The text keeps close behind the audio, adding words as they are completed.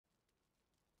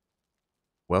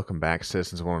Welcome back,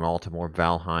 citizens of one and all, to more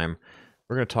Valheim.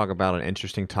 We're going to talk about an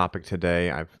interesting topic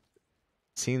today. I've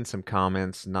seen some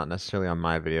comments, not necessarily on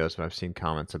my videos, but I've seen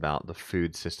comments about the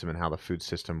food system and how the food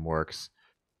system works.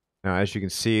 Now, as you can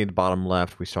see in the bottom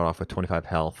left, we start off with 25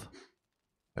 health.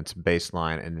 That's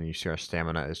baseline, and then you see our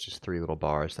stamina is just 3 little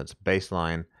bars. That's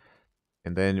baseline.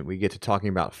 And then we get to talking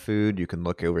about food. You can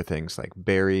look over things like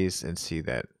berries and see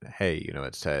that, hey,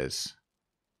 it says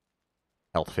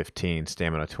health 15,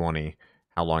 stamina 20,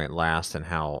 how long it lasts, and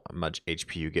how much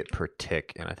HP you get per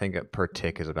tick. And I think per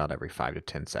tick is about every 5 to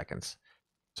 10 seconds.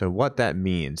 So what that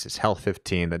means is health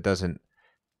 15, that doesn't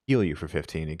heal you for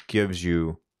 15. It gives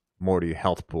you more to your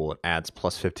health pool. It adds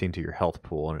plus 15 to your health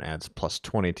pool, and it adds plus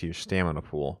 20 to your stamina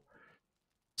pool.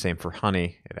 Same for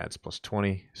honey. It adds plus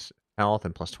 20 health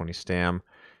and plus 20 stam.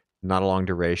 Not a long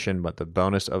duration, but the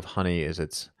bonus of honey is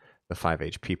it's the 5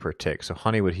 HP per tick. So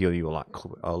honey would heal you a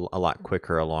lot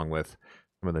quicker, along with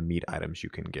some of the meat items you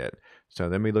can get. So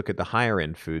then we look at the higher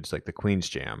end foods like the Queen's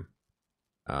Jam.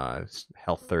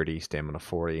 Health 30, stamina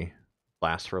 40,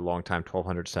 lasts for a long time,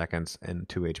 1200 seconds, and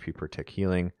 2 HP per tick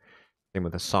healing. Same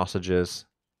with the sausages,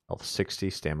 health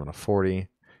 60, stamina 40,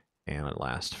 and it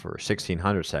lasts for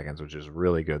 1600 seconds, which is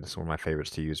really good. This is one of my favorites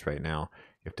to use right now.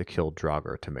 You have to kill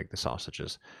Draugr to make the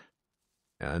sausages.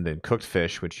 And then cooked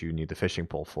fish, which you need the fishing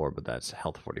pole for, but that's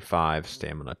health 45,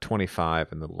 stamina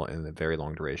 25, and the very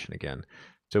long duration again.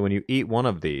 So when you eat one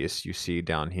of these, you see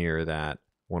down here that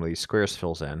one of these squares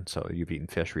fills in. So you've eaten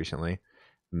fish recently,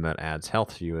 and that adds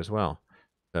health to you as well.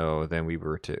 So then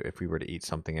if we were to eat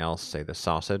something else, say the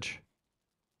sausage,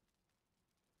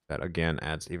 that again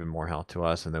adds even more health to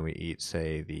us. And then we eat,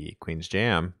 say, the Queen's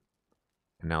Jam,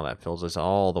 and now that fills us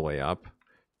all the way up.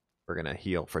 We're going to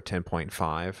heal for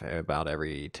 10.5 about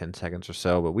every 10 seconds or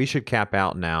so, but we should cap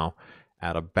out now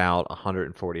at about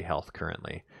 140 health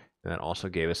currently. And that also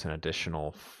gave us an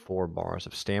additional 4 bars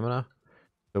of stamina.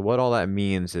 So what all that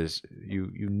means is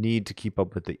you need to keep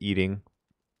up with the eating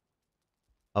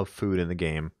of food in the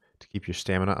game to keep your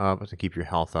stamina up, to keep your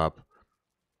health up.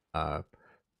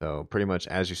 So pretty much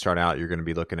as you start out, you're going to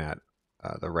be looking at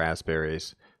the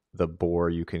raspberries, the boar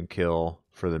you can kill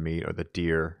for the meat, or the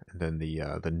deer, and then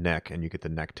the neck, and you get the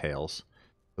neck tails.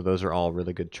 So those are all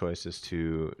really good choices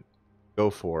to go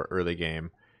for early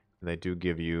game, and they do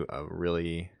give you a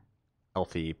really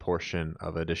healthy portion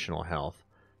of additional health.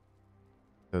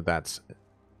 So that's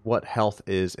what health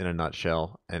is in a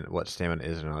nutshell, and what stamina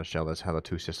is in a nutshell. That's how the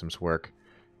two systems work.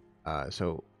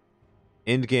 So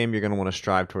end game, you're going to want to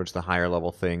strive towards the higher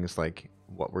level things like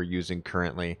what we're using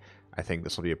currently. I think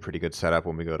this will be a pretty good setup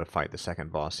when we go to fight the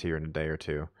second boss here in a day or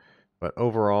two. But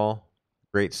overall,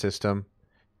 great system.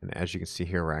 And as you can see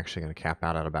here, we're actually going to cap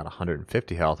out at about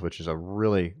 150 health, which is a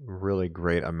really, really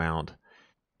great amount.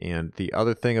 And the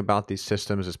other thing about these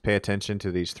systems is pay attention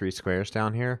to these 3 squares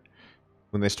down here.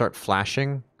 When they start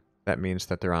flashing, that means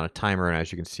that they're on a timer. And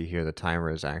as you can see here, the timer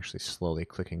is actually slowly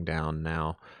clicking down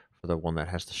now for the one that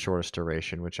has the shortest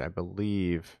duration, which I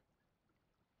believe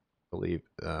the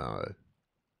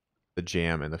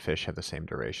jam and the fish have the same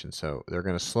duration. So they're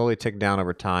going to slowly tick down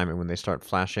over time, and when they start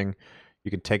flashing, you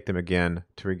can take them again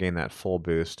to regain that full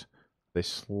boost. They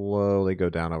slowly go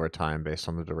down over time based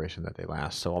on the duration that they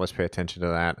last. So always pay attention to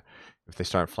that. If they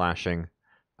start flashing,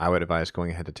 I would advise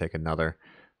going ahead to take another.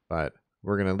 But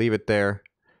we're going to leave it there.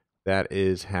 That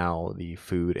is how the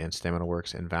food and stamina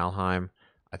works in Valheim.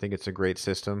 I think it's a great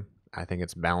system. I think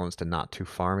it's balanced and not too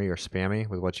farmy or spammy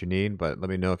with what you need, but let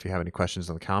me know if you have any questions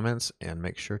in the comments, and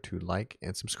make sure to like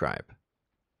and subscribe.